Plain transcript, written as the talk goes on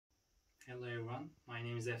Hello everyone, my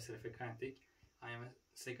name is Efser Efe. I am a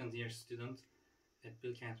second year student at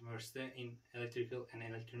Bilkent University in Electrical and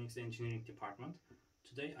Electronics Engineering Department.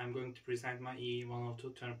 Today I'm going to present my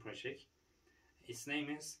EEE102 term project. Its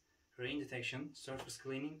name is Rain Detection, Surface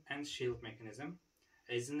Cleaning and Shield Mechanism.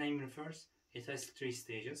 As the name refers, it has 3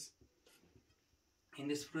 stages. In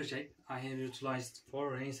this project I have utilized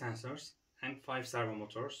 4 rain sensors and 5 servo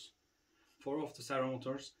motors. 4 of the servo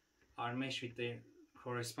motors are meshed with their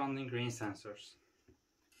corresponding rain sensors.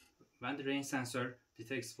 When the rain sensor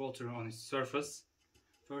detects water on its surface,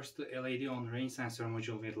 first the LED on rain sensor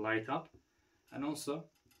module will light up, and also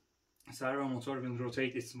a servo motor will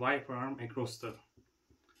rotate its wiper arm across the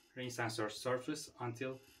rain sensor surface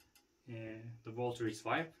until the water is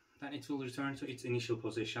wiped. Then it will return to its initial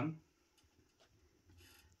position.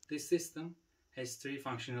 This system has 3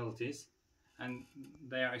 functionalities, and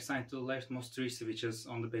they are assigned to the leftmost 3 switches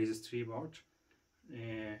on the basis 3 board.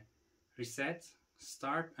 Reset,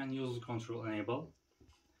 start and user control enable.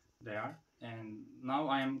 They are, and now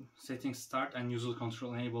I am setting start and user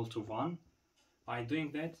control enable to 1. By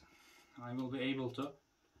doing that, I will be able to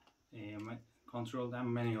control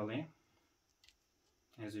them manually,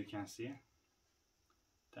 as you can see,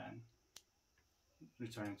 then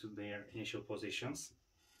returning to their initial positions.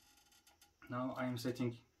 Now I am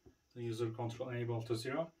setting the user control enable to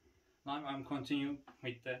 0. Now I'm continuing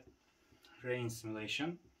with the rain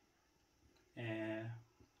simulation.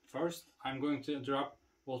 First I'm going to drop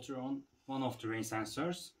water on one of the rain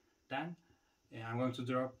sensors, then I'm going to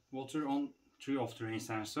drop water on 3 of the rain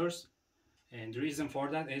sensors, and the reason for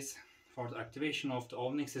that is for the activation of the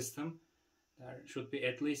owning system there should be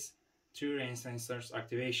at least 2 rain sensors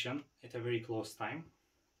activation at a very close time.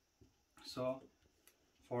 So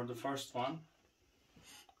for the first one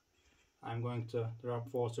I'm going to drop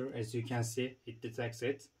water. As you can see, it detects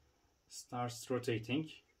it, starts rotating,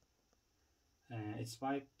 it's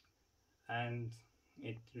wiped, and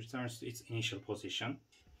it returns to its initial position.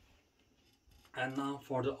 And now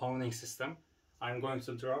for the owning system, I'm going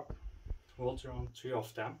to drop water on 3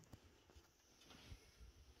 of them.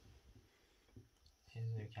 As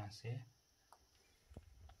you can see,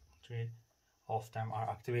 3 of them are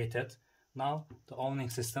activated. Now the owning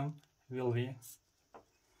system will be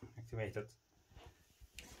activated.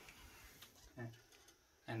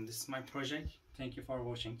 And this is my project. Thank you for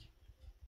watching.